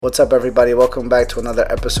What's up, everybody? Welcome back to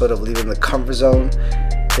another episode of Leaving the Comfort Zone.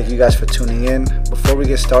 Thank you guys for tuning in. Before we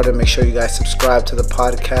get started, make sure you guys subscribe to the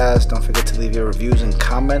podcast. Don't forget to leave your reviews and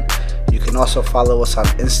comment. You can also follow us on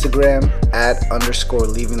Instagram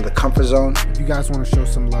 @ Leaving the Comfort Zone. If you guys want to show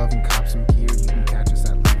some love and cop some gear, you can catch us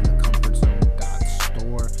at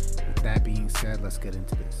leavingthecomfortzone.store. With that being said, let's get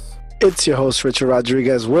into this. It's your host, Richard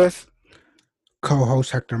Rodriguez, with Co-host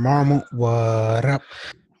Hector Marmol. What up?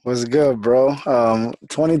 What's good, bro?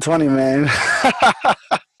 2020, man.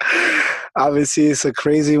 Obviously, it's a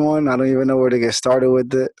crazy one. I don't even know where to get started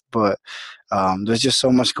with it, but there's just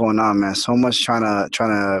so much going on, man. So much trying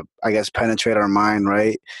to, I guess, penetrate our mind,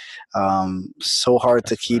 right? So hard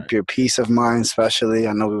to keep your peace of mind, especially.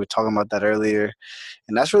 I know we were talking about that earlier,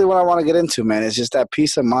 and that's really what I want to get into, man. It's just that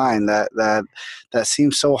peace of mind that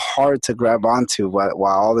seems so hard to grab onto while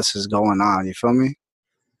all this is going on. You feel me?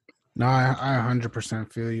 No, I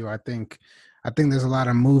 100% feel you. I think there's a lot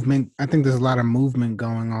of movement. I think there's a lot of movement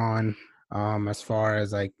going on as far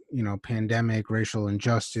as pandemic, racial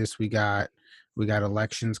injustice. We got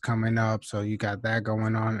elections coming up, so you got that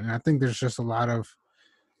going on, and I think there's just a lot of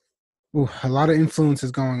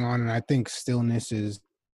influences going on, and I think stillness is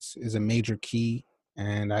a major key,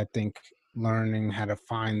 and I think learning how to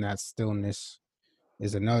find that stillness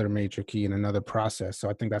is another major key in another process. So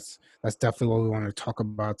I think that's definitely what we want to talk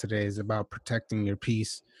about today, is about protecting your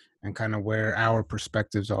peace and kind of where our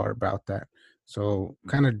perspectives are about that. So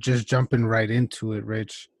kind of just jumping right into it,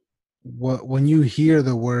 Rich, when you hear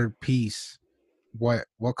the word peace, what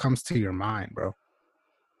comes to your mind, bro?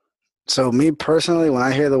 So me personally, when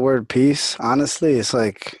I hear the word peace, honestly, it's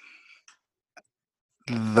like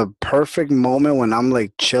the perfect moment when I'm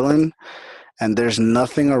like chilling and there's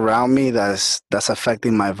nothing around me that's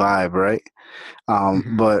affecting my vibe, right?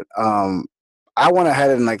 But I went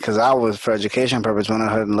ahead and because I was, for education purpose, went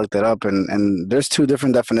ahead and looked it up, and there's two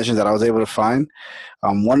different definitions that I was able to find.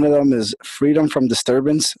 One of them is freedom from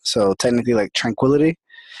disturbance, so technically like tranquility,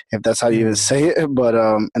 if that's how you even say it. But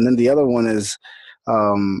and then the other one is,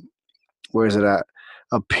 where is it at?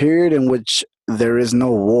 A period in which there is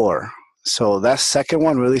no war. So that second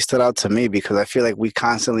one really stood out to me because I feel like we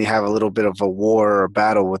constantly have a little bit of a war or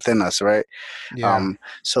battle within us, right? Yeah.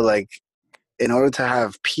 So in order to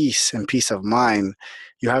have peace and peace of mind,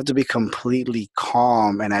 you have to be completely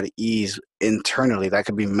calm and at ease internally. That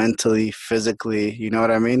could be mentally, physically, you know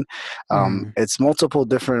what I mean? It's multiple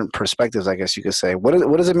different perspectives, I guess you could say.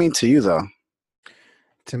 What does it mean to you, though?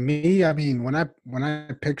 To me, I mean, when I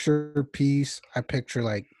picture peace, I picture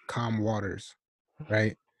like calm waters,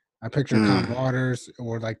 right? I picture calm waters,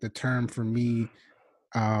 or like the term for me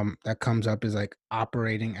that comes up is like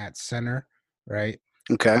operating at center, right?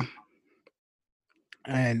 Okay.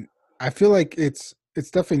 And I feel like it's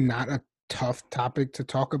definitely not a tough topic to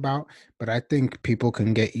talk about, but I think people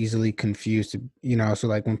can get easily confused, so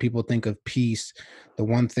like when people think of peace, the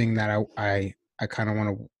one thing that I kind of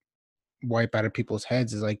want to wipe out of people's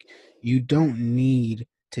heads is like, you don't need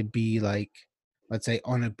to be like, let's say,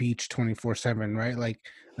 on a beach 24/7, right? Like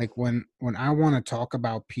when I want to talk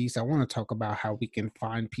about peace, I want to talk about how we can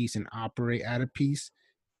find peace and operate out of peace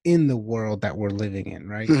in the world that we're living in,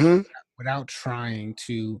 right? Mm-hmm. Without trying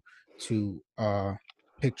to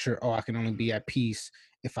picture, oh, I can only be at peace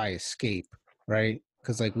if I escape, right?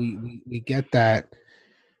 Because like we get that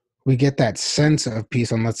sense of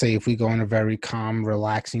peace on, let's say, if we go on a very calm,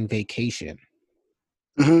 relaxing vacation.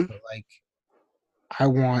 Mm-hmm. But like, I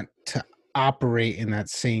want to operate in that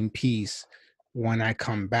same peace when I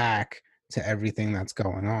come back to everything that's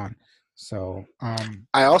going on. So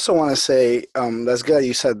I also want to say that's good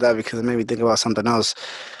you said that because it made me think about something else.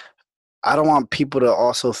 I don't want people to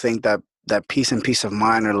also think that peace and peace of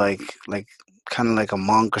mind are like kind of like a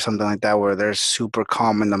monk or something like that, where they're super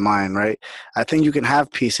calm in the mind, right? I think you can have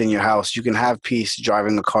peace in your house. You can have peace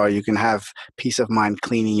driving a car. You can have peace of mind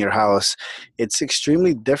cleaning your house. It's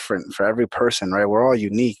extremely different for every person, right? We're all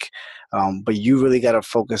unique, but you really got to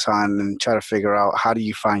focus on and try to figure out, how do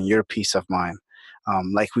you find your peace of mind?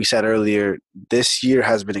 Like we said earlier, this year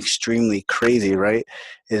has been extremely crazy, right?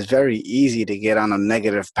 It's very easy to get on a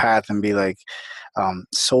negative path and be like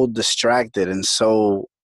so distracted and so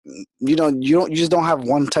you just don't have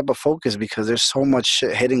one type of focus because there's so much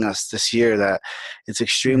shit hitting us this year that it's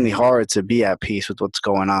extremely hard to be at peace with what's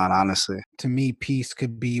going on, honestly. to me, peace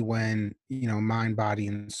could be when, mind, body,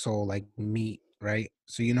 and soul like meet, right?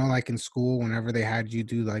 So, like in school, whenever they had you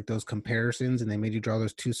do like those comparisons and they made you draw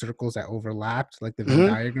those two circles that overlapped, like the Venn Hmm.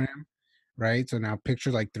 diagram, right? So now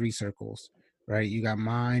picture like three circles, right? You got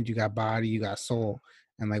mind, you got body, you got soul.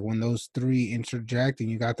 And like when those three interject and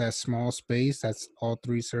you got that small space, that's all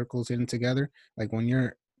three circles in together. Like when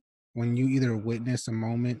you're when you either witness a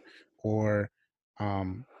moment or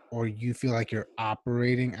or you feel like you're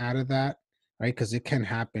operating out of that, right? Because it can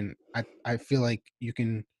happen. I feel like you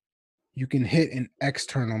can hit an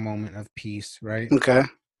external moment of peace, right? Okay.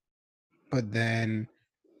 But then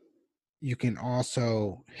you can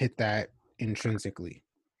also hit that intrinsically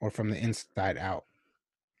or from the inside out.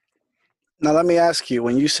 Now let me ask you,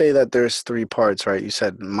 when you say that there's three parts, right? You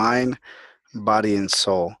said mind, body, and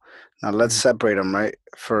soul. Now let's Mhm. separate them, right?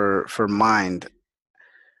 For mind,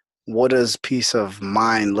 what does peace of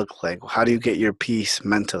mind look like? How do you get your peace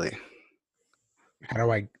mentally? How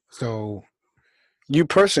do I so You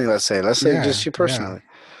personally, let's say just yeah, you yeah. personally.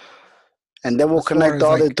 And then we'll connect the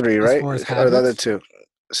other three, As right? far as Or the other habits, two.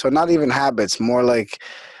 So not even habits, more like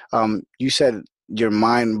you said your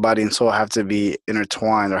mind, body, and soul have to be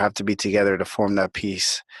intertwined or have to be together to form that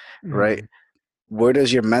peace, right? mhm, Where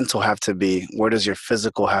does your mental have to be? Where does your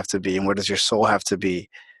physical have to be? And where does your soul have to be?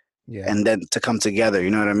 yeah. And then to come together, you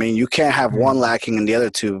know what I mean? You can't have one Mhm, lacking and the other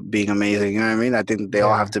two being amazing, you know what I mean? I think they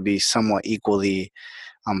all have yeah. to be somewhat equally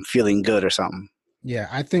feeling good or something. Yeah,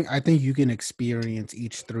 I think you can experience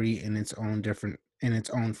each three in its own different in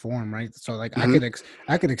its own form, right? So like Hmm.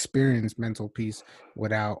 I could experience mental peace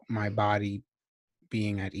without my body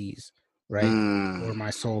being at ease, right? Mm. Or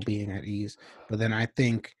my soul being at ease. But then I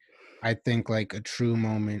think like a true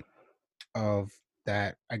moment of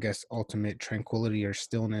that, I guess, ultimate tranquility or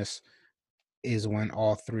stillness is when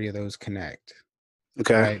all three of those connect,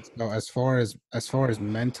 Okay. right? So as far as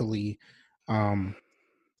mentally, um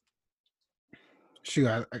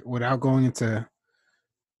shoot, without going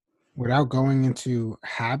into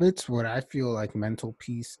habits, what I feel like mental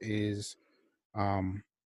peace is, um,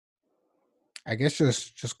 I guess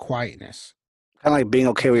just quietness, Kind of like being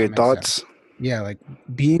if okay with that your makes sense. thoughts. Yeah, like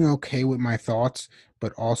being okay with my thoughts,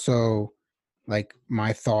 but also like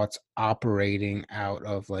my thoughts operating out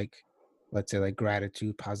of like, let's say like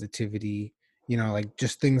gratitude, positivity, like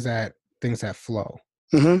just things that flow.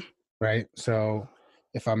 Hmm. Right? So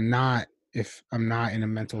if I'm not in a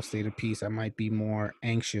mental state of peace, I might be more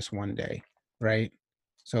anxious one day, right?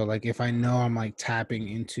 So like if I know I'm like tapping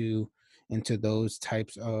into those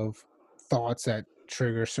types of thoughts that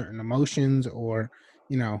trigger certain emotions or,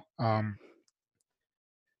 you know,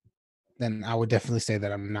 then I would definitely say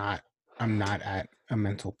that I'm not at a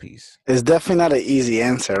mental peace. It's definitely not an easy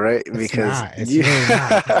answer, right? It's Because not. It's you. really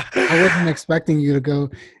not. I wasn't expecting you to go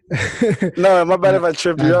No, my bad if that I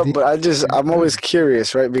trip you that up, deep. but You're I'm always good.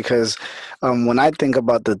 curious, right? Because when I think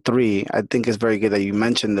about the three, I think it's very good that you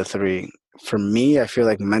mentioned the three. For me, I feel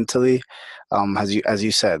like mentally, as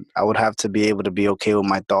you said, I would have to be able to be okay with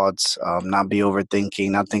my thoughts, not be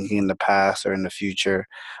overthinking, not thinking in the past or in the future,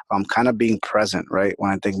 kind of being present, right?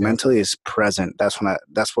 When I think Yep. mentally is present, that's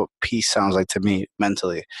what peace sounds like to me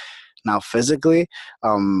mentally. Now, physically,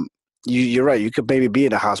 you're right. You could maybe be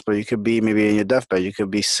in a hospital. You could be maybe in your deathbed. You could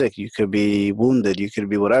be sick. You could be wounded. You could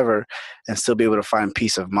be whatever, and still be able to find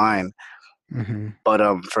peace of mind. Hmm.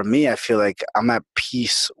 But for me, I feel like I'm at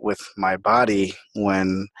peace with my body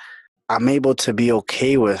when I'm able to be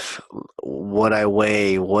okay with what I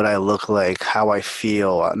weigh, what I look like, how I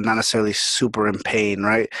feel. I'm not necessarily super in pain,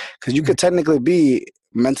 right? Because you could technically be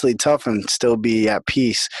mentally tough and still be at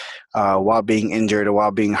peace while being injured or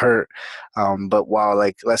while being hurt. But while,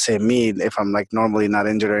 like, let's say me, if I'm like normally not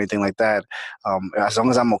injured or anything like that, as long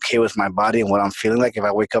as I'm okay with my body and what I'm feeling like, if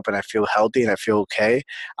I wake up and I feel healthy and I feel okay,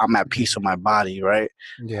 I'm at peace with my body, right?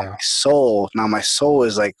 Yeah. My soul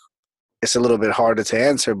is like, it's a little bit harder to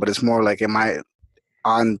answer, but it's more like, am I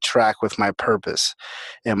on track with my purpose?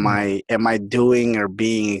 Mhm, Am I doing or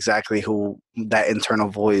being exactly who that internal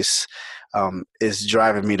voice is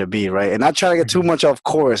driving me to be, right? And not trying to get too mhm. much off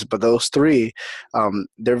course, but those three,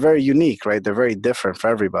 they're very unique, right? They're very different for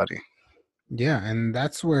everybody. Yeah, and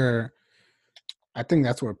that's where I think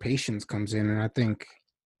that's where patience comes in, and I think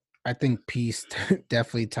peace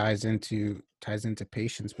definitely ties into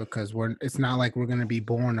patience because we're it's not like we're gonna be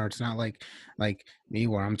born, or it's not like me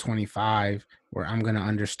where I'm 25 where I'm gonna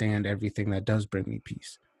understand everything that does bring me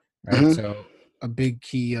peace, right? Hmm. So a big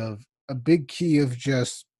key of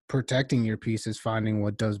just protecting your peace is finding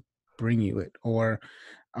what does bring you it, or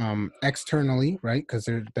externally, right? Because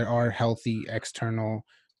there are healthy external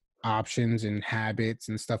options and habits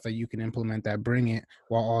and stuff that you can implement that bring it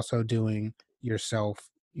while also doing yourself,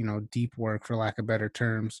 deep work for lack of better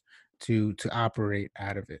terms to operate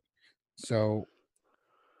out of it. So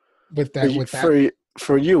For you, with that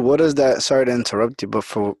for you, what does that? Sorry to interrupt you, but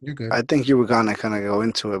for you're good. I think you were gonna kind of go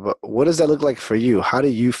into it, but what does that look like for you? How do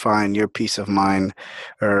you find your peace of mind,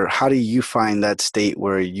 or how do you find that state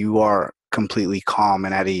where you are completely calm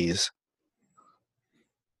and at ease?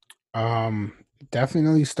 Um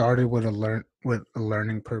Definitely started with a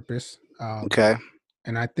learning purpose. Okay.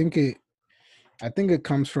 And I think it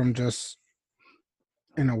comes from just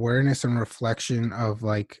an awareness and reflection of,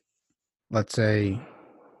 like, let's say,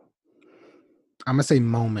 I'm gonna say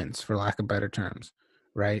moments for lack of better terms,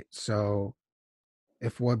 right? So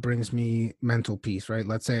if what brings me mental peace, right?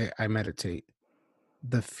 Let's say I meditate,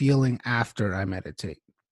 the feeling after I meditate.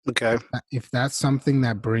 Okay. If that's something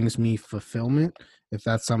that brings me fulfillment, if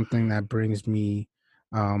that's something that brings me,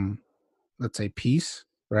 um, let's say, peace,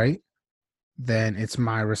 right? Then it's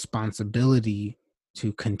my responsibility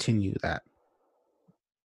to continue that.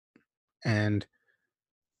 And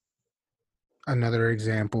another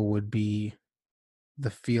example would be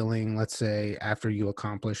the feeling, let's say, after you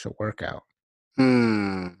accomplish a workout,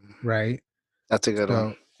 Hmm. right? That's a good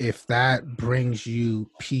one. So if that brings you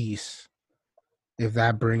peace, if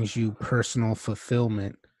that brings you personal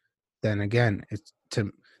fulfillment, then again, it's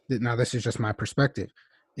to now this is just my perspective.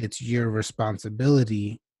 It's your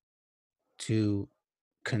responsibility to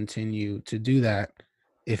continue to do that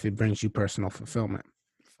if it brings you personal fulfillment.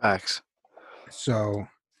 Facts. So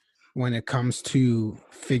when it comes to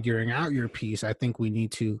figuring out your peace, I think we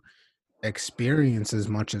need to experience as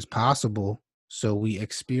much as possible so we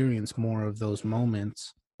experience more of those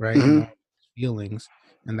moments, right? And Hmm. more feelings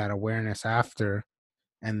and that awareness after.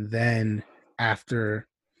 And then after,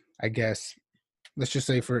 I guess, let's just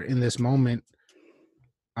say for in this moment,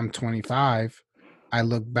 I'm 25, I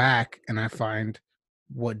look back and I find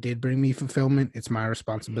what did bring me fulfillment. It's my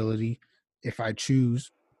responsibility if I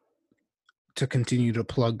choose to continue to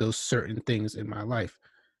plug those certain things in my life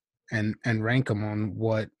and rank them on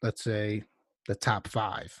what, let's say, the top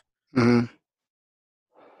five. Hmm.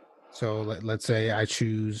 So let's say I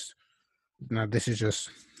choose, now this is just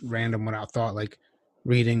random without thought, like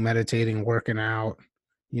reading, meditating, working out,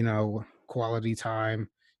 quality time,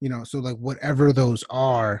 so like whatever those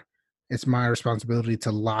are, it's my responsibility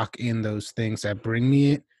to lock in those things that bring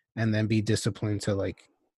me it and then be disciplined to like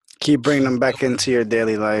Keep bringing keep them back doing into it. your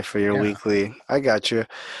daily life or your Yeah. weekly. I got you.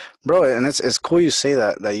 Bro, and it's cool you say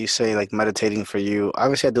that you say like meditating for you.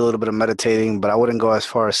 Obviously, I do a little bit of meditating, but I wouldn't go as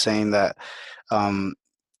far as saying that um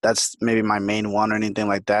that's maybe my main one or anything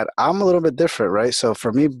like that. I'm a little bit different, right? So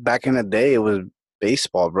for me, back in the day, it was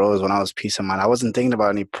baseball, bro. Is when I was peace of mind. I wasn't thinking about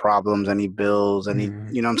any problems, any bills, any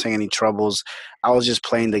Mhm. you know what I'm saying, any troubles. I was just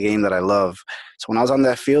playing the game that I love. So when I was on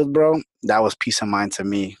that field, bro, that was peace of mind to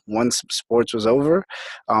me. Once sports was over,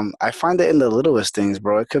 I find it in the littlest things,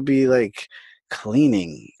 bro. It could be like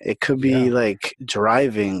cleaning. It could be Yeah. like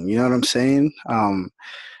driving. You know what I'm saying?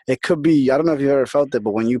 It could be, I don't know if you've ever felt it,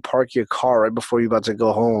 but when you park your car right before you're about to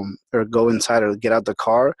go home or go inside or get out the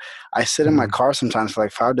car, I sit in my Mhm. car sometimes for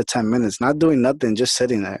like 5 to 10 minutes, not doing nothing, just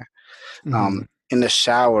sitting there. Mhm. In the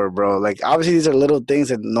shower, bro. Like obviously these are little things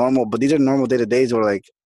that normal, but these are normal day to days where like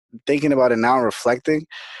thinking about it now and reflecting,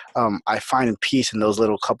 I find peace in those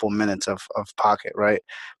little couple minutes of pocket, right?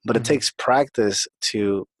 But it Mhm. takes practice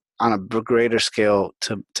to, on a greater scale,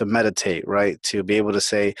 to meditate, right? To be able to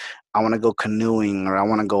say, I want to go canoeing, or I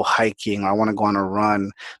want to go hiking, or I want to go on a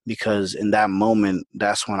run, because in that moment,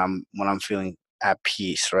 that's when I'm feeling at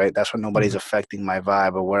peace, right? That's when nobody's Mhm. affecting my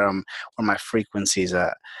vibe or where my frequency's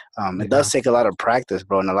at. It Yeah. does take a lot of practice,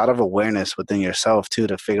 bro, and a lot of awareness within yourself too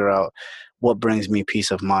to figure out what brings me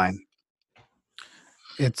peace of mind.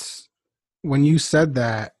 It's when you said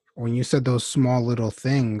that, when you said those small little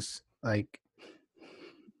things, like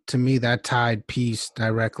to me that tied peace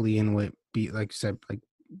directly in with be like you said, like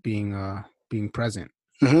being present.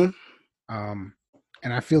 Hmm. Um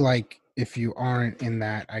and I feel like if you aren't in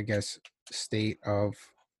that, I guess, state of,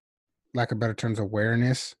 lack of better terms,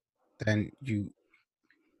 awareness, then you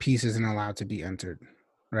peace isn't allowed to be entered,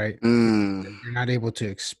 right? Mm. You're not able to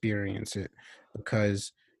experience it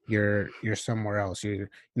because you're somewhere else. You're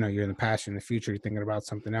in the past, you're in the future, you're thinking about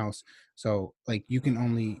something else. So like you can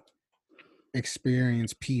only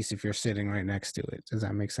experience peace if you're sitting right next to it. Does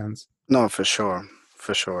that make sense? No, for sure,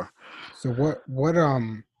 for sure. So what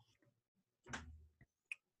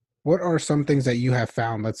are some things that you have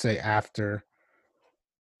found, let's say after,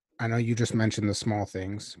 I know you just mentioned the small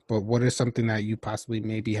things, but what is something that you possibly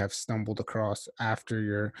maybe have stumbled across after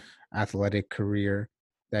your athletic career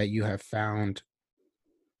that you have found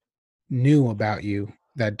new about you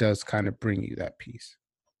that does kind of bring you that peace?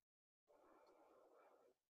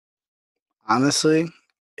 Honestly,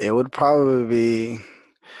 it would probably be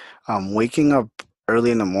waking up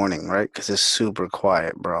early in the morning, right? Because it's super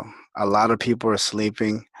quiet, bro. A lot of people are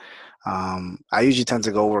sleeping. I usually tend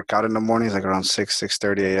to go work out in the mornings, like around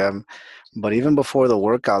 6:30 a.m. But even before the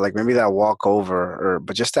workout, like maybe that walk over, or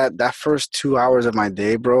but just that first 2 hours of my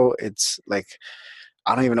day, bro. It's like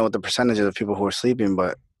I don't even know what the percentage of the people who are sleeping,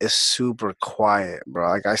 but it's super quiet, bro.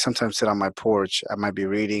 Like I sometimes sit on my porch. I might be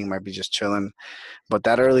reading, might be just chilling, but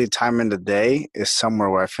that early time in the day is somewhere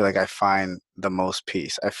where I feel like I find the most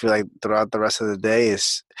peace. I feel like throughout the rest of the day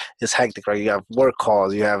is hectic, right? You have work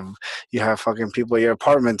calls, you have fucking people in your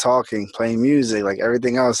apartment talking, playing music, like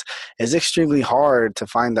everything else. It's extremely hard to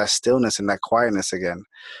find that stillness and that quietness again,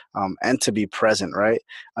 and to be present, right?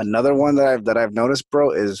 Another one that I've noticed, bro,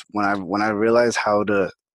 is when I realize how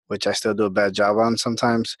to, which I still do a bad job on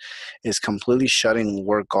sometimes, is completely shutting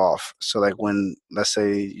work off. So like when, let's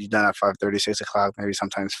say you're done at 5:30, 6 o'clock, maybe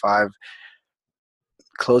sometimes five,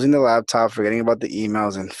 closing the laptop, forgetting about the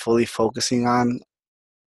emails, and fully focusing on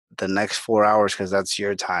the next 4 hours because that's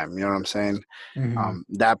your time. You know what I'm saying? Hmm.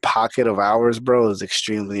 That pocket of hours, bro, is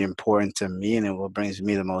extremely important to me, and it what brings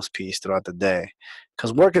me the most peace throughout the day.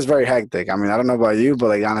 Cause work is very hectic. I mean, I don't know about you, but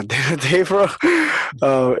like on a day to day, bro,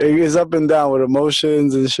 it is up and down with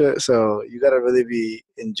emotions and shit. So you gotta really be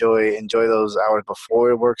enjoy those hours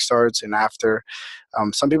before work starts and after.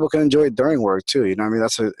 Some people can enjoy it during work too. You know what I mean?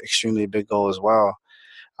 That's an extremely big goal as well.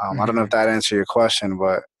 I don't know if Hmm. that answered your question,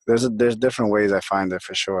 but there's different ways I find it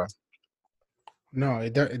for sure. No,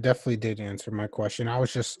 it definitely did answer my question. I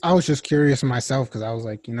was just curious myself because I was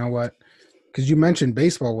like, you know what? Because you mentioned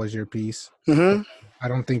baseball was your piece, but Hmm. I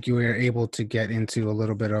don't think you were able to get into a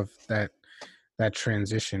little bit of that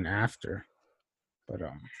transition after. But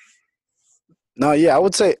No, yeah, I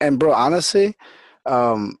would say, and bro, honestly,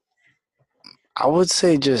 um, I would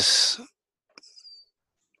say just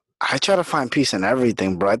I try to find peace in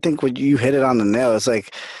everything, bro. I think when you hit it on the nail, it's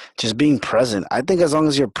like just being present. I think as long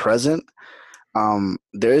as you're present,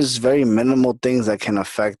 there's very minimal things that can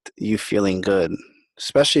affect you feeling good,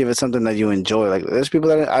 especially if it's something that you enjoy. Like there's people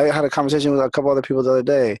that I had a conversation with a couple other people the other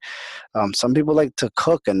day. Some people like to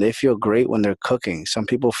cook and they feel great when they're cooking. Some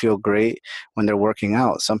people feel great when they're working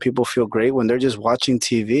out. Some people feel great when they're just watching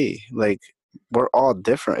TV. Like we're all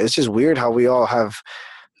different. It's just weird how we all have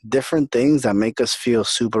different things that make us feel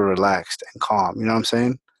super relaxed and calm. You know what I'm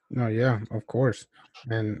saying? no, yeah, of course.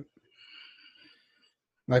 And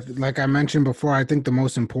like I mentioned before, I think the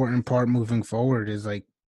most important part moving forward is like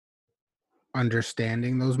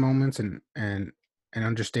understanding those moments and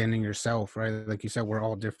understanding yourself, right? Like you said, we're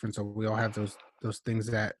all different, so we all have those things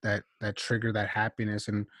that trigger that happiness.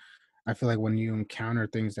 And I feel like when you encounter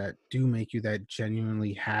things that do make you that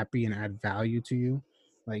genuinely happy and add value to you,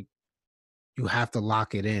 like you have to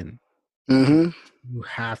lock it in. Mm-hmm. You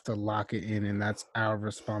have to lock it in, and that's our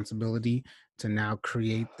responsibility to now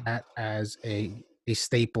create that as a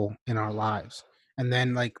staple in our lives. And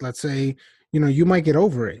then like let's say, you might get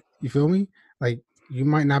over it. You feel me? Like you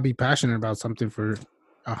might not be passionate about something for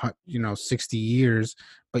 60 years,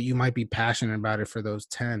 but you might be passionate about it for those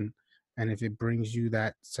 10. And if it brings you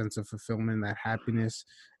that sense of fulfillment, that happiness,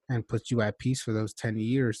 and puts you at peace for those 10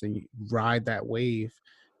 years, then you ride that wave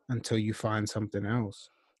until you find something else.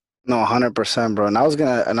 No, 100%, bro. And I was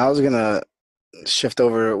gonna shift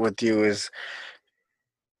over with you is,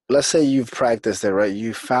 let's say you've practiced it, right?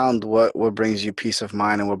 You found what brings you peace of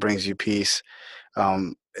mind and what brings you peace.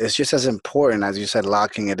 It's just as important as you said,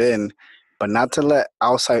 locking it in, but not to let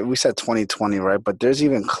outside. We said 2020, right? But there's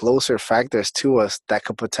even closer factors to us that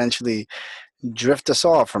could potentially drift us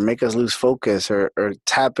off or make us lose focus or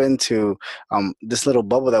tap into this little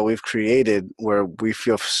bubble that we've created where we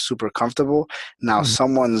feel super comfortable. Now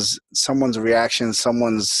Mhm. someone's reaction,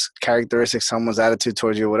 someone's characteristic, someone's attitude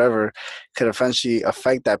towards you, whatever, could eventually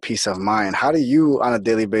affect that peace of mind. How do you on a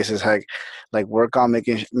daily basis like work on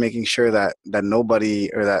making sure that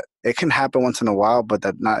nobody, or that it can happen once in a while, but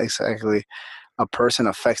that not exactly a person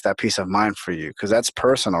affects that peace of mind for you, because that's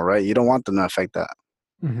personal, right? You don't want them to affect that.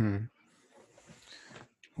 Mhm.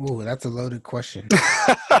 Ooh, that's a loaded question.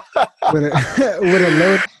 With a with a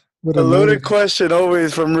load with A a loaded loaded question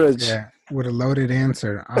always from Rich. yeah, with a loaded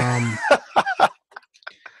answer. I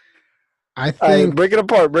All right, think break it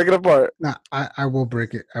apart. Break it apart. no, I will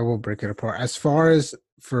break it. I will break it apart. As far as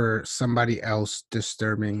for somebody else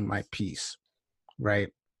disturbing my peace,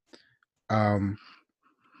 right? Um,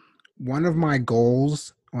 one of my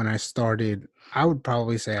goals when I started, I would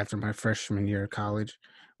probably say after my freshman year of college,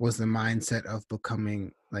 was the mindset of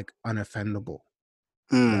becoming like unoffendable,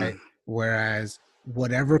 Hmm. right? Whereas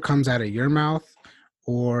whatever comes out of your mouth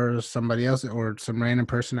or somebody else or some random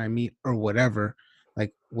person I meet or whatever,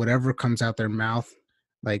 like whatever comes out their mouth,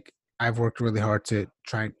 like I've worked really hard to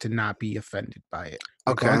try to not be offended by it,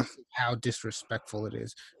 Okay. regardless of how disrespectful it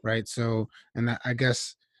is, right? So, and I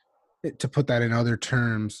guess to put that in other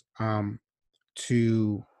terms,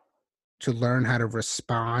 to to learn how to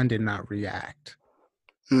respond and not react,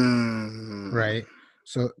 Hmm. right?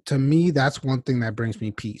 So to me, that's one thing that brings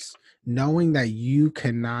me peace. Knowing that you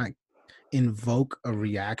cannot invoke a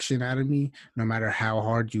reaction out of me, no matter how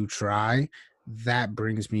hard you try, that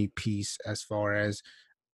brings me peace as far as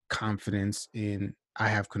confidence in I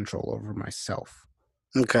have control over myself,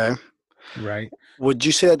 Okay. right? Would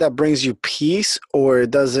you say that that brings you peace, or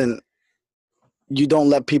it doesn't? You don't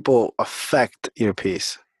let people affect your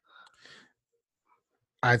peace.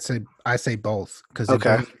 I say both because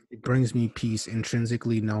Okay. it brings me peace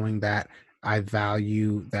intrinsically knowing that I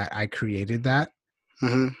value that I created that,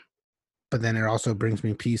 Hmm. but then it also brings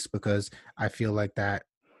me peace because I feel like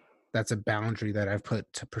that's a boundary that I've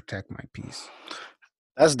put to protect my peace.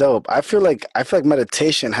 That's dope. I feel like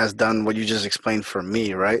meditation has done what you just explained for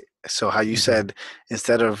me, right? So how you Mhm. said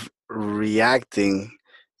instead of reacting,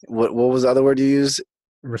 what was the other word you used?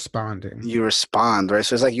 Responding. You respond, right?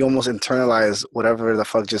 So it's like you almost internalize whatever the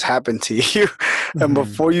fuck just happened to you, and Mhm.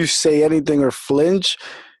 before you say anything or flinch,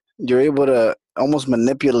 you're able to almost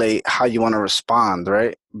manipulate how you want to respond,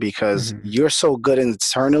 right? Because Mhm. you're so good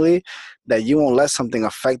internally that you won't let something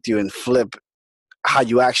affect you and flip how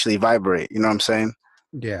you actually vibrate. You know what I'm saying?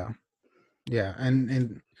 Yeah. Yeah,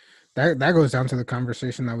 and that goes down to the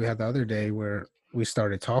conversation that we had the other day where we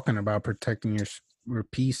started talking about protecting your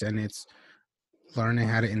peace, and it's learning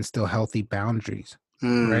how to instill healthy boundaries,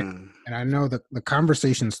 right? Mm. And I know that the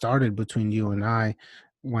conversation started between you and I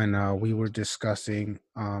when we were discussing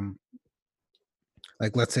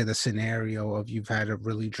like let's say the scenario of you've had a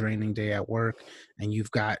really draining day at work and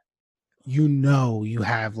you've got you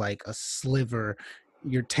have like a sliver,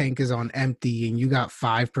 your tank is on empty and you got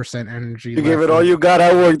 5% energy You gave left it all in. you got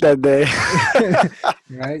at work that day.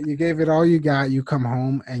 Right, you gave it all you got, you come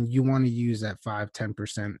home and you want to use that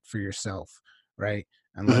 5-10% for yourself, right?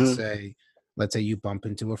 And Hmm. let's say you bump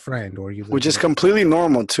into a friend or you live Which with is a completely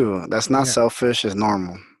normal too. That's not yeah. selfish. It's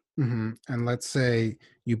normal. And let's say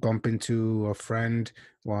you bump into a friend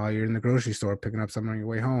while you're in the grocery store picking up something on your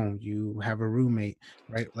way home, you have a roommate,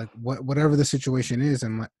 right? Like whatever the situation is,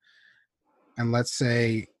 and let's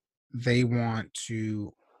say they want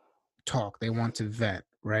to talk, they want to vent,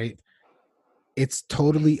 right? It's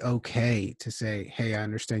totally okay to say, "Hey, I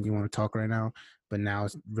understand you want to talk right now, but now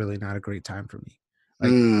is really not a great time for me."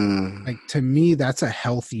 Like Mm. like to me, that's a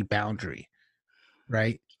healthy boundary,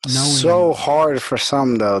 right? So Knowing, hard for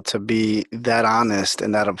some though to be that honest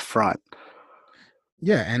and that upfront.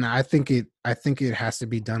 yeah, and I think it has to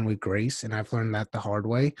be done with grace, and I've learned that the hard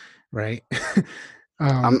way, right?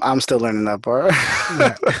 um, I'm still learning that part.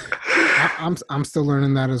 yeah, I'm still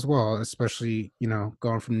learning that as well, especially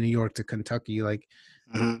going from New York to Kentucky. Like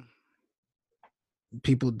Hmm.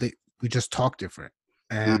 people, we just talk different,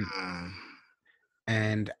 and Mm.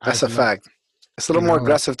 That's I've a learned, fact. It's a little more like.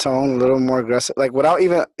 aggressive tone, a little more aggressive, like without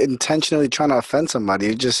even intentionally trying to offend somebody.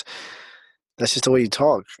 You just that's just the way you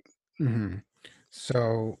talk. hmm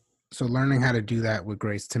So, so learning how to do that with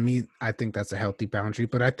grace, to me, I think that's a healthy boundary,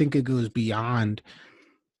 but I think it goes beyond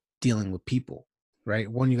dealing with people, right?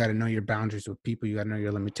 One, you got to know your boundaries with people, you got to know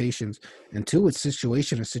your limitations. And two, it's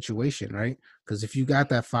situation to situation, right? Because if you got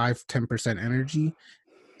that 5-10% energy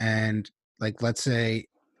and like, let's say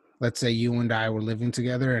you and I were living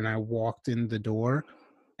together and I walked in the door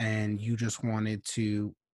and you just wanted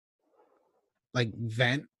to like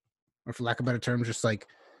vent, or for lack of better terms, just like,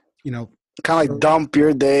 you know, Kind of like throw, dump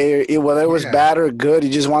your day, whether it was yeah. bad or good. You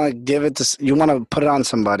just want to give it to, you want to put it on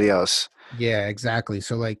somebody else. Yeah, exactly.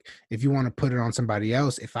 So like if you want to put it on somebody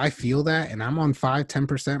else, if I feel that and I'm on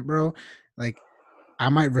 5-10%, bro, like I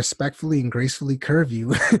might respectfully and gracefully curve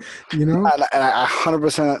you, you know? And I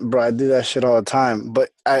 100%, bro, I do that shit all the time. But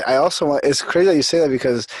I also want, it's crazy that you say that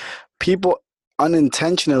because people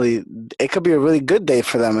unintentionally, it could be a really good day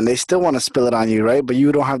for them and they still want to spill it on you, right? But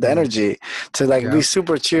you don't have the Mhm. energy to like be Yep.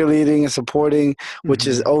 super cheerleading and supporting, which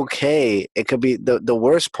is Hmm. okay. It could be the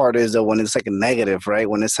worst part is though when it's like a negative, right?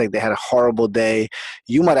 When it's like they had a horrible day,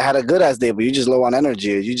 you might have had a good ass day, but you just low on energy.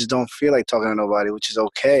 You just don't feel like talking to nobody, which is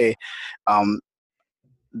okay. Um,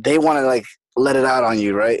 they want to like let it out on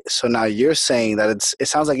you, right? So now you're saying that it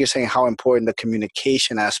sounds like you're saying how important the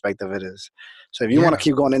communication aspect of it is. So if you want to Yeah.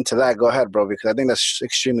 keep going into that, go ahead, bro, because I think that's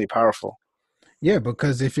extremely powerful. Yeah,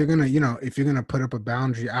 because if you're gonna put up a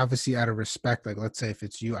boundary, obviously out of respect, like let's say if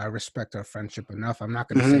it's you, I respect our friendship enough. Hmm. I'm not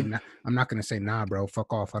gonna say nah, bro,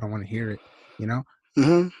 fuck off. I don't want to hear it. You know,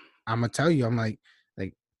 Hmm. I'm gonna tell you, I'm like,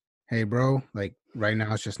 hey, bro, like right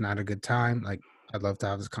now it's just not a good time. Like, I'd love to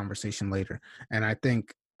have this conversation later. And I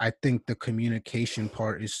think the communication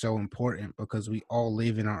part is so important because we all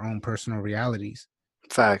live in our own personal realities,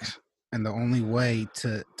 Facts. and the only way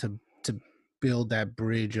to build that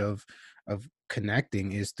bridge of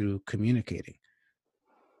connecting is through communicating.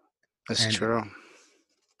 That's And true.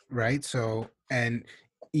 right? So, and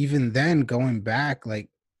even then, going back, like,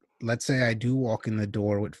 let's say I do walk in the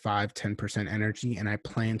door with 5-10% energy and I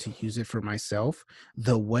plan to use it for myself,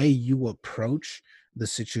 the way you approach the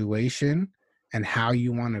situation and how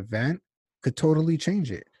you want to vent could totally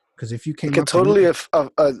change it. Because if you It came could up to me,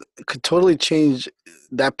 totally could totally change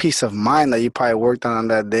that peace of mind that you probably worked on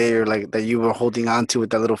that day, or like that you were holding on to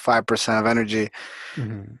with that little 5% of energy.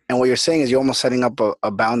 Mhm. And what you're saying is you're almost setting up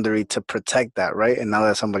a boundary to protect that, right? And not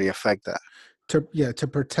let somebody affect that. To, yeah, to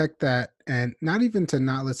protect that, and not even to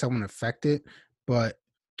not let someone affect it, but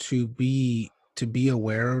to be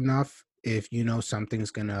aware enough if you know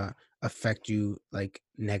something's gonna affect you like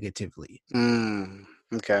negatively,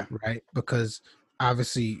 Okay. right? Because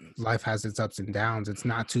obviously life has its ups and downs. It's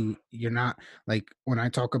not to You're not, like, when I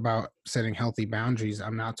talk about setting healthy boundaries,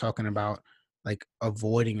 I'm not talking about like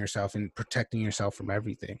avoiding yourself and protecting yourself from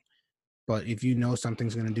everything. But if you know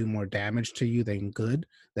something's going to do more damage to you than good,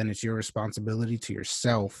 then it's your responsibility to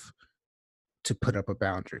yourself to put up a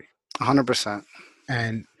boundary. 100%.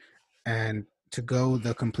 And to go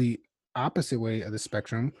the complete opposite way of the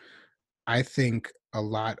spectrum, I think a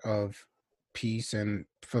lot of peace and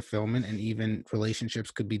fulfillment and even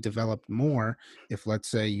relationships could be developed more if, let's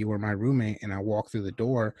say, you were my roommate and I walked through the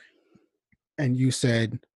door and you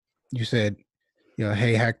said,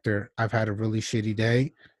 "Hey Hector, I've had a really shitty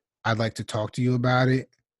day. I'd like to talk to you about it.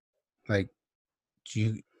 Like, do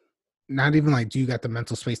you not even like do you got the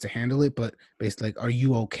mental space to handle it, but basically like, are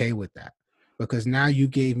you okay with that?" Because now you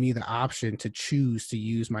gave me the option to choose to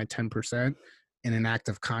use my 10% in an act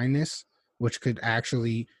of kindness, which could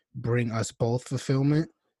actually bring us both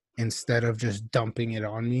fulfillment instead of just dumping it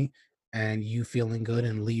on me and you feeling good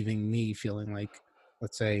and leaving me feeling like,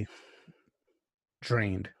 let's say,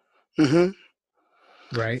 drained,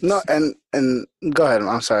 Mm-hmm. right? No, and go ahead.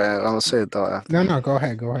 I'm sorry. I'll say it though No, after. no, go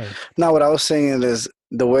ahead, go ahead. No, what I was saying is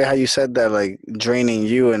the way how you said that, like draining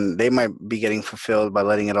you, and they might be getting fulfilled by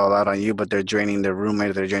letting it all out on you, but they're draining their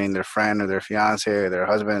roommate, they're draining their friend, or their fiance, or their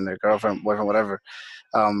husband, their girlfriend, boyfriend, whatever.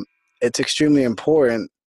 Um, it's extremely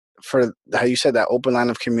important for how you said that open line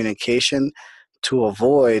of communication to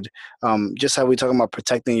avoid, just how we talking about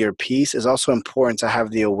protecting your peace is also important to have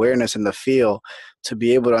the awareness and the feel to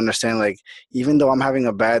be able to understand, like, even though I'm having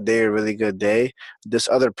a bad day or a really good day, this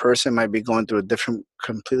other person might be going through a different,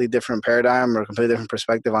 completely different paradigm or a completely different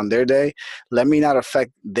perspective on their day. Let me not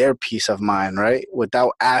affect their peace of mind, right?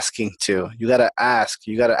 Without asking to. You got to ask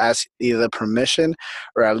either permission,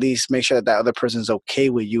 or at least make sure that that other person's okay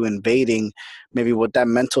with you invading maybe what that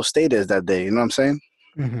mental state is that day. You know what I'm saying?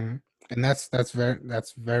 Hmm. And that's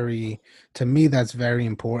very, to me, that's very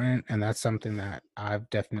important, and that's something that I've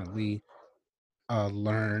definitely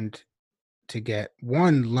learned to get,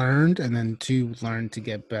 one, learned, and then two, learned to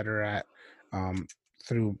get better at, um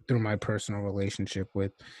through my personal relationship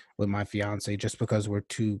with my fiance, just because we're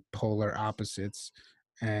two polar opposites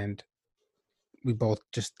and we both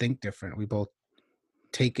just think different, we both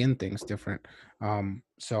take in things different.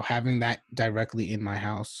 So having that directly in my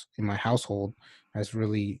house, in my household, has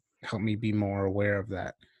really helped me be more aware of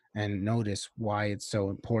that and notice why it's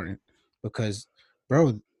so important. Because,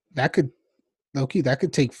 bro, that could, Loki, that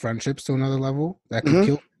could take friendships to another level. Hmm. That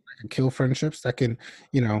could kill friendships. That can,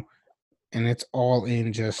 you know, and it's all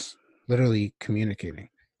in just literally communicating.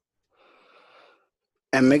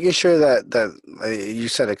 And making sure that you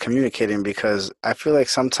said it, communicating, because I feel like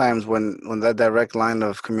sometimes when that direct line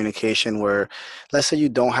of communication where, let's say you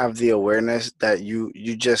don't have the awareness that you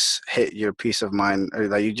just hit your peace of mind, or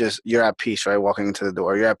that you're at peace, right, walking into the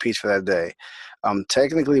door, you're at peace for that day.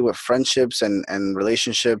 Technically with friendships and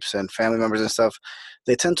relationships and family members and stuff,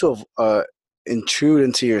 they tend to intrude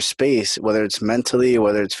into your space, whether it's mentally,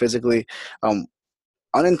 whether it's physically, um,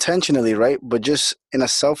 unintentionally, right? But just in a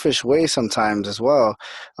selfish way sometimes as well,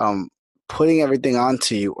 um, putting everything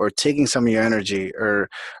onto you, or taking some of your energy, or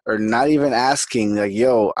not even asking, like,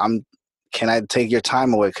 "Yo, can I take your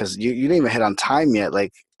time away?" Because you didn't even hit on time yet.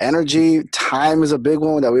 Like energy, time is a big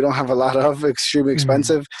one that we don't have a lot of. Extremely Mhm.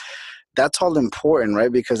 expensive. That's all important,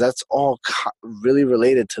 right? Because that's all really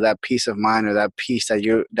related to that peace of mind, or that peace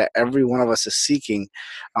that every one of us is seeking.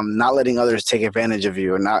 Not letting others take advantage of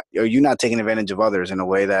you, or you not taking advantage of others in a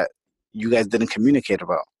way that you guys didn't communicate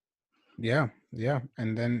about. Yeah, yeah,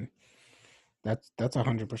 and then that's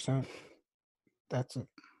 100%. That's a,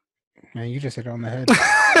 man, you just hit it on the head.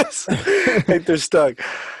 Like they're stuck.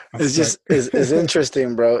 I'm It's stuck. just is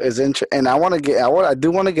interesting, bro. And I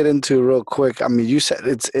do want to get into real quick. I mean, you said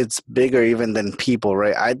it's bigger even than people,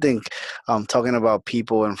 right? I think talking about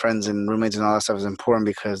people and friends and roommates and all that stuff is important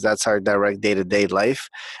because that's our direct day to day life.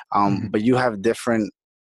 Mhm. But you have different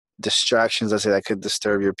distractions, let's say, that could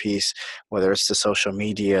disturb your peace, whether it's the social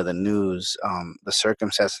media, the news, the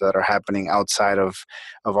circumstances that are happening outside of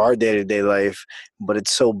our day-to-day life, but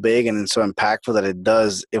it's so big and it's so impactful that it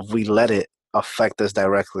does, if we let it, affect us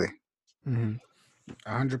directly. 100%,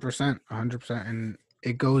 100%, and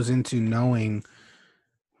it goes into knowing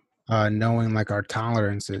like our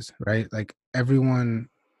tolerances, right? Like everyone,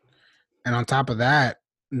 and on top of that,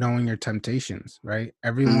 knowing your temptations, right?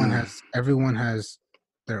 Mm. Everyone has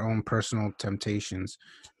their own personal temptations,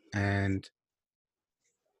 and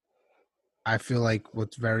I feel like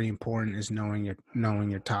what's very important is knowing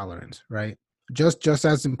your tolerance, right? Just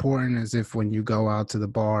as important as if when you go out to the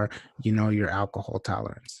bar, you know your alcohol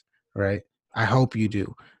tolerance, right? I hope you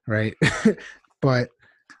do, right? But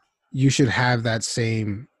you should have that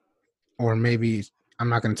same, or maybe I'm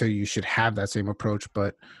not going to tell you should have that same approach,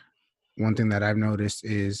 but one thing that I've noticed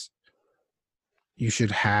is you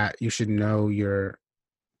should know your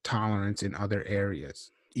tolerance in other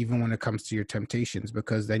areas, even when it comes to your temptations,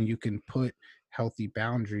 because then you can put healthy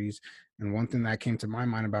boundaries. And one thing that came to my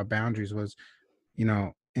mind about boundaries was,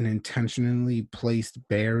 an intentionally placed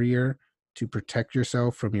barrier to protect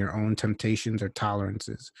yourself from your own temptations or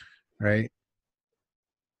tolerances, right?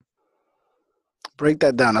 Break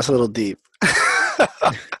that down. That's a little deep.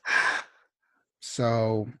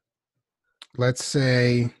 So let's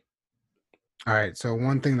say, all right, so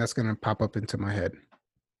one thing that's going to pop up into my head,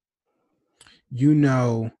 you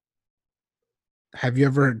know, have you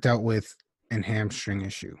ever dealt with an hamstring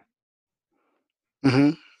issue?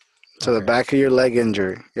 Hmm. So the Okay. back of your leg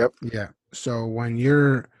injury. Yep. Yeah. So when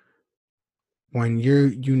you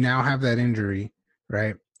now have that injury,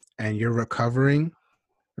 right? And you're recovering,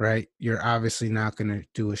 right? You're obviously not going to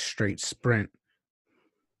do a straight sprint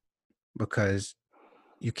because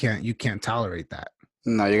you can't tolerate that.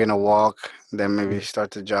 No, you're gonna walk, then maybe Yeah.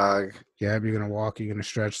 start to jog. Yeah, you're gonna walk, you're gonna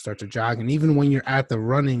stretch, start to jog, and even when you're at the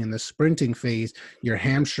running and the sprinting phase, your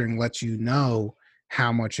hamstring lets you know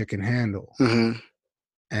how much it can handle. Hmm.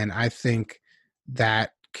 And I think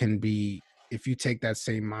that can be, if you take that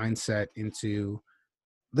same mindset into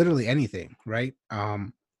literally anything, right?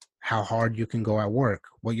 How hard you can go at work,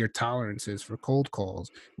 what your tolerance is for cold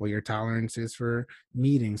calls, what your tolerance is for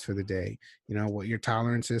meetings for the day, what your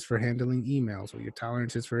tolerance is for handling emails, what your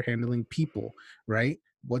tolerance is for handling people, right?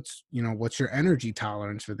 What's your energy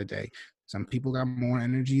tolerance for the day? Some people got more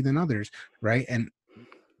energy than others, right? And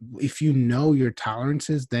if you know your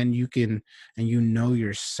tolerances, then you can, and you know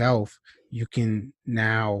yourself, you can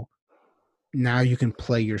now you can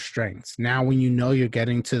play your strengths. Now, when you know you're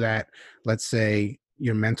getting to that, let's say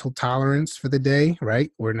your mental tolerance for the day,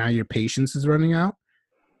 right? Or now your patience is running out,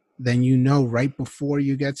 then right before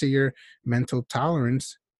you get to your mental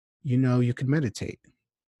tolerance, you can meditate,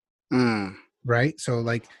 Mm. right? So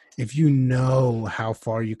like if you know how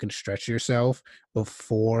far you can stretch yourself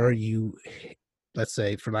before you, let's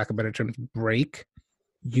say for lack of better terms, break,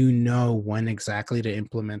 you know when exactly to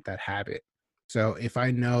implement that habit. So if I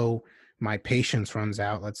know my patience runs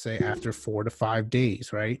out, let's say after 4 to 5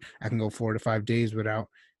 days, right? I can go 4 to 5 days without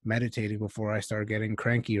meditating before I start getting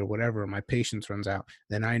cranky or whatever. My patience runs out.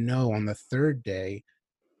 Then I know on the third day,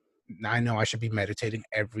 I know I should be meditating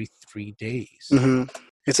every 3 days. Hmm.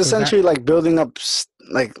 It's So that, essentially like building up,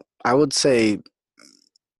 like I would say,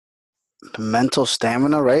 mental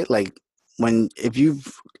stamina, right? Like when if you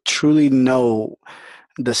truly know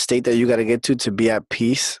the state that you got to get to be at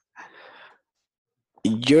peace,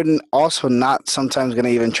 you're also not sometimes going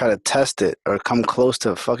to even try to test it or come close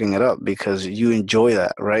to fucking it up because you enjoy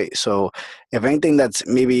that, right? So if anything that's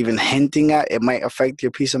maybe even hinting at it might affect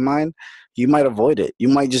your peace of mind, you might avoid it. You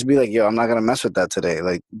might just be like, yo, I'm not going to mess with that today,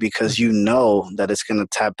 like because you know that it's going to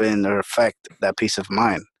tap in or affect that peace of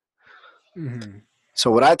mind. Mhm. So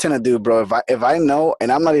what I tend to do, bro, if I know,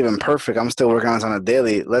 and I'm not even perfect, I'm still working on this on a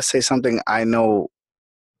daily. Let's say something I know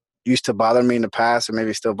used to bother me in the past, or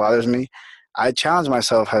maybe still bothers me. I challenge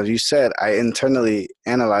myself, as you said. I internally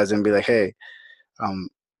analyze and be like, hey, um,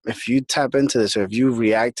 if you tap into this, or if you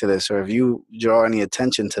react to this, or if you draw any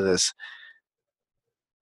attention to this,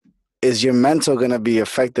 is your mental gonna be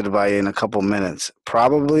affected by it in a couple minutes?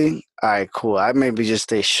 Probably. All right, cool. I maybe just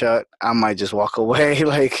stay shut. I might just walk away.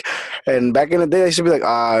 Like, and back in the day, I used to be like,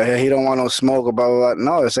 he don't want no smoke, or blah blah blah.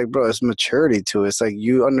 No, it's like, bro, it's maturity to it. It's like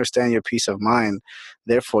you understand your peace of mind.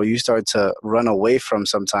 Therefore, you start to run away from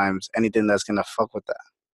sometimes anything that's gonna fuck with that.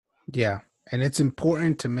 Yeah. And it's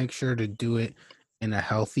important to make sure to do it in a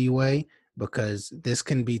healthy way because this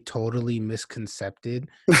can be totally misconcepted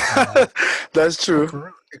as, That's oh, true. for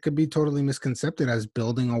real, it could be totally misconcepted as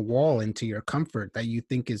building a wall into your comfort that you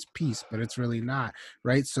think is peace, but it's really not,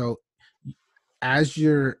 right? So as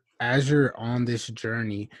you're as you're on this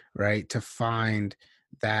journey, right, to find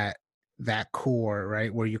that that core,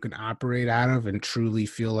 right, where you can operate out of and truly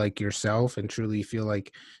feel like yourself and truly feel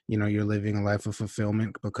like, you're living a life of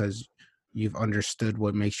fulfillment because you've understood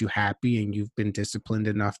what makes you happy and you've been disciplined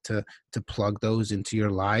enough to plug those into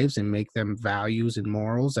your lives and make them values and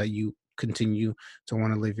morals that you continue to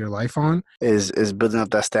want to live your life on. Is building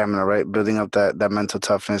up that stamina, right? Building up that mental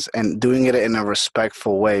toughness and doing it in a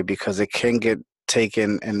respectful way because it can get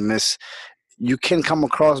taken and miss. You can come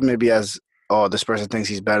across maybe as, oh, this person thinks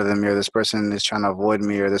he's better than me, or this person is trying to avoid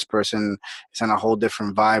me, or this person is on a whole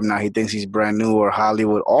different vibe now. He thinks he's brand new or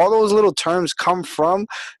Hollywood. All those little terms come from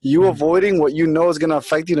you Mhm. avoiding what you know is going to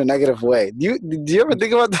affect you in a negative way. Do you ever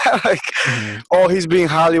think about that? Like, Mhm. oh, he's being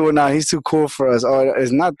Hollywood now. He's too cool for us. Or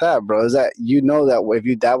it's not that, bro. It's that you know that if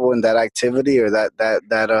you dabble in that activity or that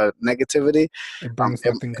negativity, It um, brings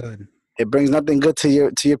nothing good. it brings nothing good to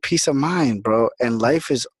your peace of mind, bro. And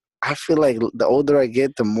life is, I feel like the older I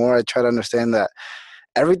get, the more I try to understand that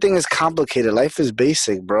everything is complicated. Life is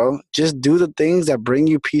basic, bro. Just do the things that bring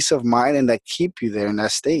you peace of mind and that keep you there in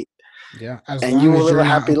that state, Yeah, as and you long will as live you're a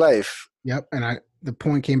not. happy life. Yep, and the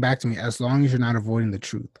point came back to me, as long as you're not avoiding the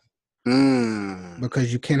truth, Mm.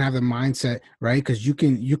 because you can't have the mindset, right? Because you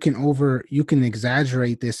can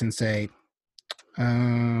exaggerate this and say,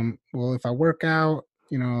 well, if I work out,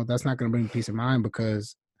 that's not going to bring peace of mind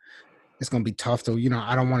because it's going to be tough to,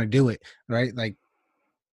 I don't want to do it, right? Like,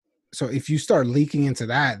 so if you start leaking into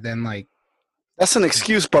that, then like, That's an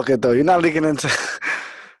excuse bucket, though. You're not leaking into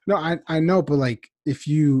no, I know, but like, if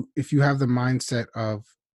you have the mindset of,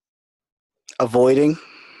 avoiding.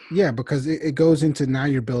 yeah, because it goes into, now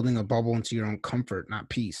you're building a bubble into your own comfort, not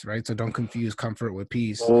peace, right? So don't confuse comfort with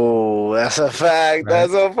peace, Oh, that's a fact. right?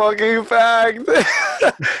 That's a fucking fact,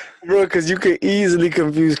 bro. Because you could easily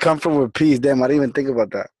confuse comfort with peace. Damn, I didn't even think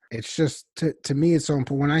about that. It's just, to me, it's so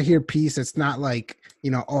important. When I hear peace, it's not like,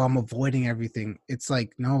 oh, I'm avoiding everything. It's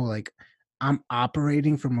like, no, like, I'm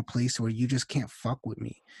operating from a place where you just can't fuck with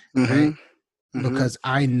me, right? Mm-hmm. Mm-hmm. Because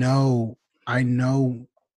I know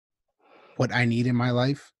what I need in my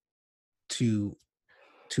life to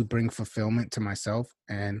bring fulfillment to myself,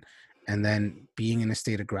 and then being in a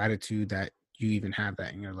state of gratitude that you even have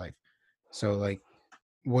that in your life. So like,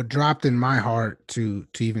 what dropped in my heart to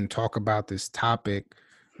even talk about this topic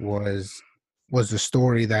was the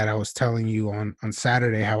story that I was telling you on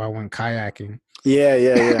Saturday, how I went kayaking. Yeah,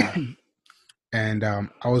 yeah, yeah. And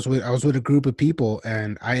I was with a group of people,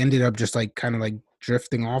 and I ended up just like kind of like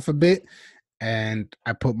drifting off a bit, and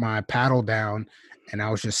I put my paddle down, and I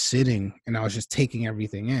was just sitting, and I was just taking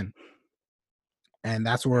everything in. And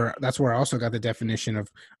that's where I also got the definition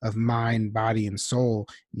of mind, body, and soul,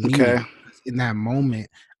 Okay. meaning, in that moment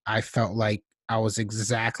I felt like I was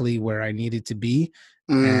exactly where I needed to be,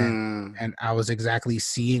 and Mm. I was exactly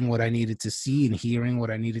seeing what I needed to see and hearing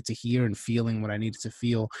what I needed to hear and feeling what I needed to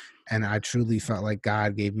feel. And I truly felt like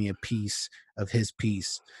God gave me a piece of his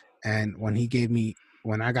peace. And when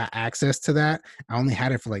I got access to that, I only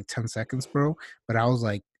had it for like 10 seconds, bro, but I was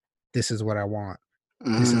like, this is what I want.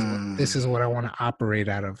 This Mm. is what I want to operate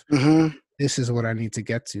out of. Mm-hmm. This is what I need to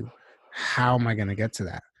get to. How am I going to get to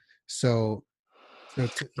that? So,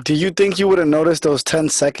 Do you think you would have noticed those 10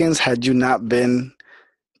 seconds had you not been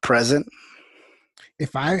present?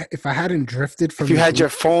 if I hadn't drifted If from you the had group, your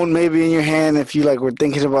phone maybe in your hand, if you like were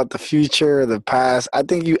thinking about the future or the past, I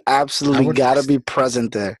think you I absolutely would have gotta missed be it.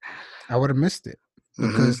 present there. I would have missed it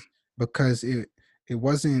Mm-hmm. because it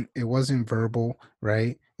wasn't verbal,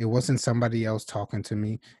 right? It wasn't somebody else talking to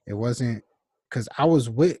me. It wasn't, because I was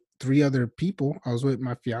with three other people. I was with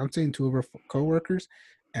my fiance and two of her coworkers,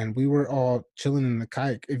 and we were all chilling in the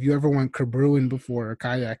kayak. If you ever went cabrewing before or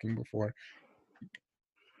kayaking before,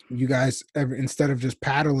 you guys ever, instead of just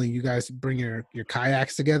paddling, you guys bring your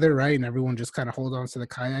kayaks together, right? And everyone just kind of hold on to the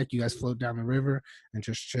kayak. You guys float down the river and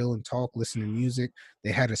just chill and talk, listen to music.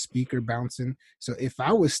 They had a speaker bouncing. So if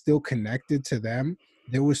I was still connected to them,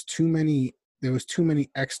 there was too many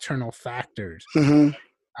external factors. Mm-hmm.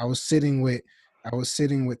 I was sitting with I was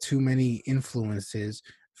sitting with too many influences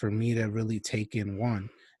for me to really take in one.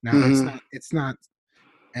 Now Mm-hmm. it's not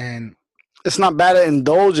and It's not bad to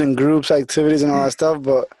indulge in groups, activities, and all that stuff,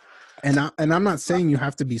 but I'm not saying you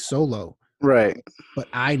have to be solo, right. but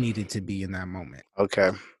I needed to be in that moment, Okay.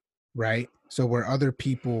 right? So where other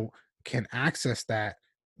people can access that,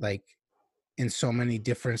 like, in so many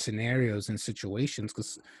different scenarios and situations,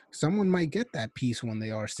 because someone might get that peace when they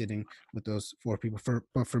are sitting with those four people.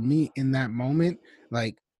 But for me, in that moment,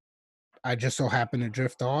 like, I just so happened to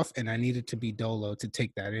drift off, and I needed to be dolo to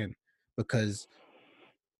take that in, because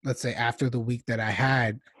let's say after the week that I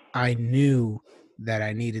had, I knew that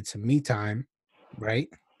I needed some me time, right?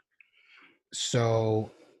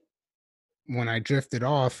 So when I drifted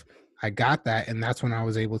off, I got that, and that's when I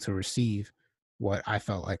was able to receive what I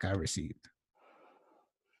felt like I received.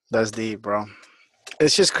 That's deep, bro.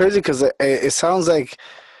 It's just crazy because it sounds like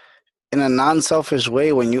in a non-selfish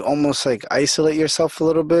way when you almost like isolate yourself a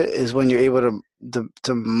little bit is when you're able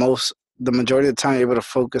to most the majority of the time you're able to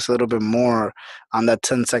focus a little bit more on that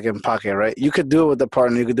 10-second pocket, right? You could do it with a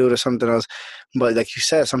partner, you could do it with something else, but like you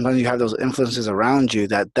said, sometimes you have those influences around you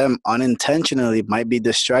that them unintentionally might be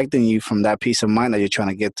distracting you from that peace of mind that you're trying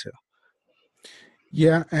to get to.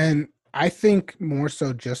 Yeah, and I think more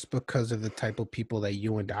so just because of the type of people that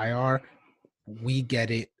you and I are, we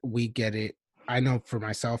get it. We get it. I know for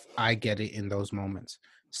myself, I get it in those moments.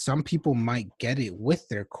 Some people might get it with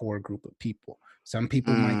their core group of people. Some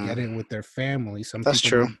people might get Mm, it with their family. that's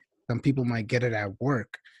true. Some people might get it at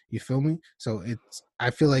work. You feel me? So it's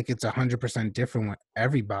I feel like it's 100% different with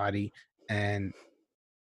everybody, and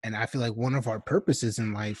I feel like one of our purposes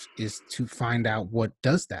in life is to find out what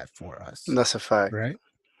does that for us, That's a fact. right?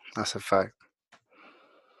 That's a fact.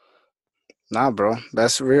 Nah, bro,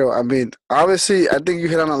 that's real. I mean, obviously, I think you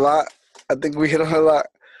hit on a lot. I think we hit on a lot.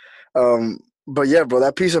 But yeah, bro,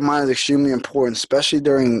 that peace of mind is extremely important,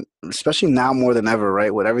 especially now more than ever,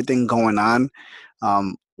 right? With everything going on,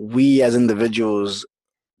 we as individuals,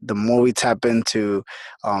 the more we tap into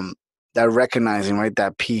um, that recognizing, right,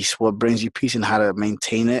 that peace, what brings you peace, and how to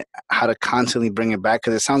maintain it, how to constantly bring it back.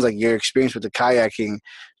 Because it sounds like your experience with the kayaking,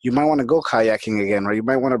 you might want to go kayaking again, right? You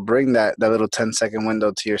might want to bring that little 10-second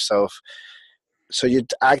window to yourself so you're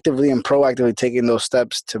actively and proactively taking those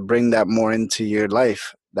steps to bring that more into your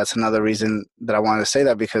life. That's another reason that I wanted to say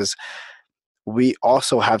that because we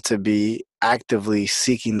also have to be actively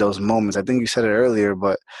seeking those moments. I think you said it earlier,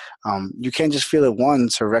 but you can't just feel it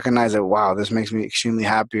once or recognize that, wow, this makes me extremely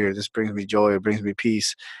happy or this brings me joy or brings me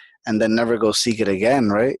peace, and then never go seek it again,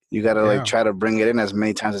 right? You got to like Yeah. try to bring it in as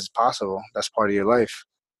many times as possible. That's part of your life.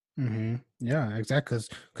 Yeah, exactly.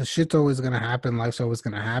 Because shit's always gonna happen. Life's always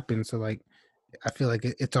gonna happen. So like, I feel like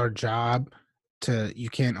it's our job to. You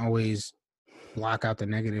can't always block out the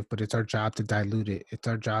negative, but it's our job to dilute it. It's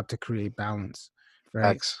our job to create balance,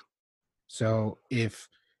 right? Facts. So if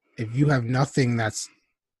you have nothing that's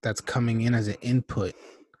coming in as an input,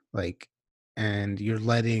 like, and you're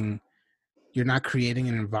not creating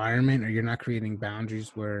an environment or you're not creating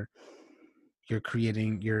boundaries where you're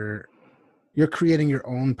creating your you're creating your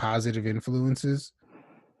own positive influences,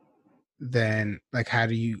 then like how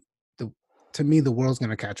do you the to me the world's going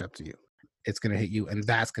to catch up to you. It's going to hit you, and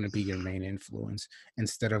that's going to be your main influence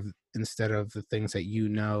instead of the things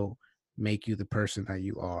that make you the person that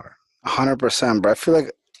you are. 100%, but I feel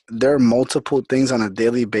like there are multiple things on a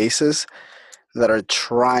daily basis that are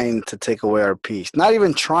trying to take away our peace. Not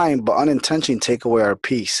even trying, but unintentionally take away our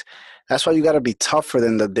peace. That's why you got to be tougher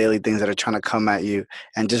than the daily things that are trying to come at you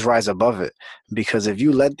and just rise above it. Because if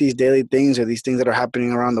you let these daily things or these things that are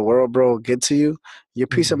happening around the world, bro, get to you, your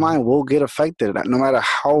peace of Hmm. mind will get affected. No matter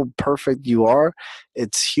how perfect you are,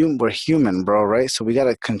 we're human, bro, right? So we got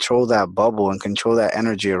to control that bubble and control that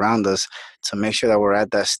energy around us to make sure that we're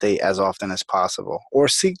at that state as often as possible or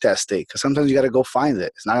seek that state because sometimes you got to go find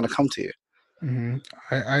it. It's not going to come to you. Hmm.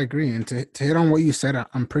 I agree. And to hit on what you said,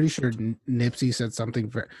 I'm pretty sure Nipsey said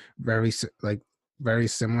something like very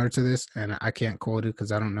similar to this, and I can't quote it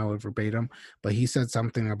because I don't know it verbatim. But he said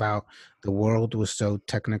something about the world was so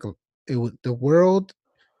technical. The world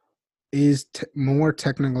is more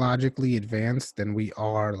technologically advanced than we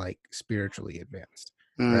are like spiritually advanced,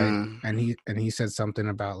 right? Mm. And he said something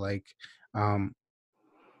about like um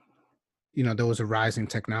there was a rise in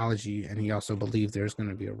technology, and he also believed there's going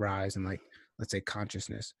to be a rise in, like, let's say,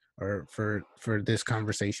 consciousness, or for this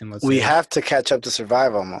conversation, let's We say. have to catch up to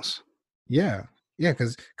survive almost. Yeah, yeah,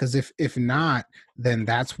 because if not, then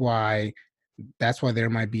that's why there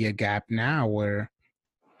might be a gap now where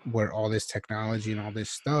all this technology and all this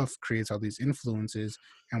stuff creates all these influences,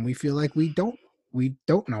 and we feel like we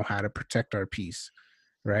don't know how to protect our peace,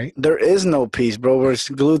 right? There is no peace, bro. We're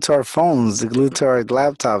glued to our phones, glued to our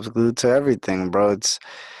laptops, glued to everything, bro.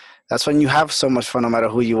 That's when you have so much fun, no matter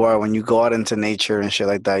who you are. When you go out into nature and shit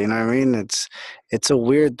like that, you know what I mean? It's a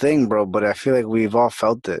weird thing, bro. But I feel like we've all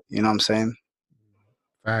felt it. You know what I'm saying?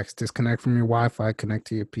 Facts. Disconnect from your Wi-Fi, connect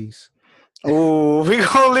to your peace. Ooh, we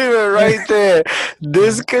gonna leave it right there.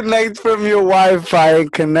 Disconnect from your Wi-Fi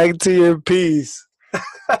and connect to your peace.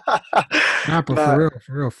 Nah, but Nah, for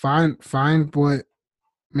real, find what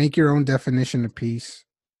make your own definition of peace.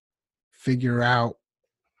 Figure out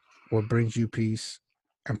what brings you peace,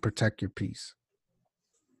 and protect your peace.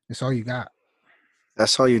 It's all you got.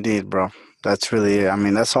 that's all you need, bro. That's really it. I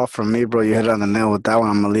mean, that's all from me, bro. You hit it on the nail with that one.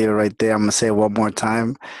 I'm gonna leave it right there. I'm gonna say it one more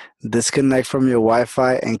time. Disconnect from your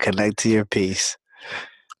Wi-Fi and connect to your peace.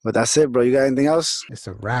 But that's it, bro. You got anything else? It's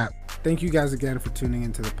a wrap. Thank you guys again for tuning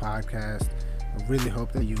into the podcast. I really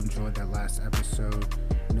hope that you enjoyed that last episode.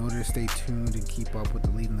 In order to stay tuned and keep up with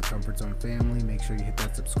the Leaving the Comfort Zone family, make sure you hit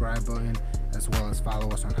that subscribe button, as well as follow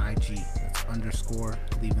us on IG. That's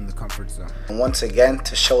 _ Leaving the Comfort Zone. And once again,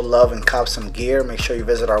 to show love and cop some gear, make sure you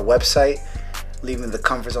visit our website,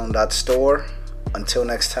 leavingthecomfortzone.store. Until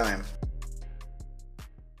next time.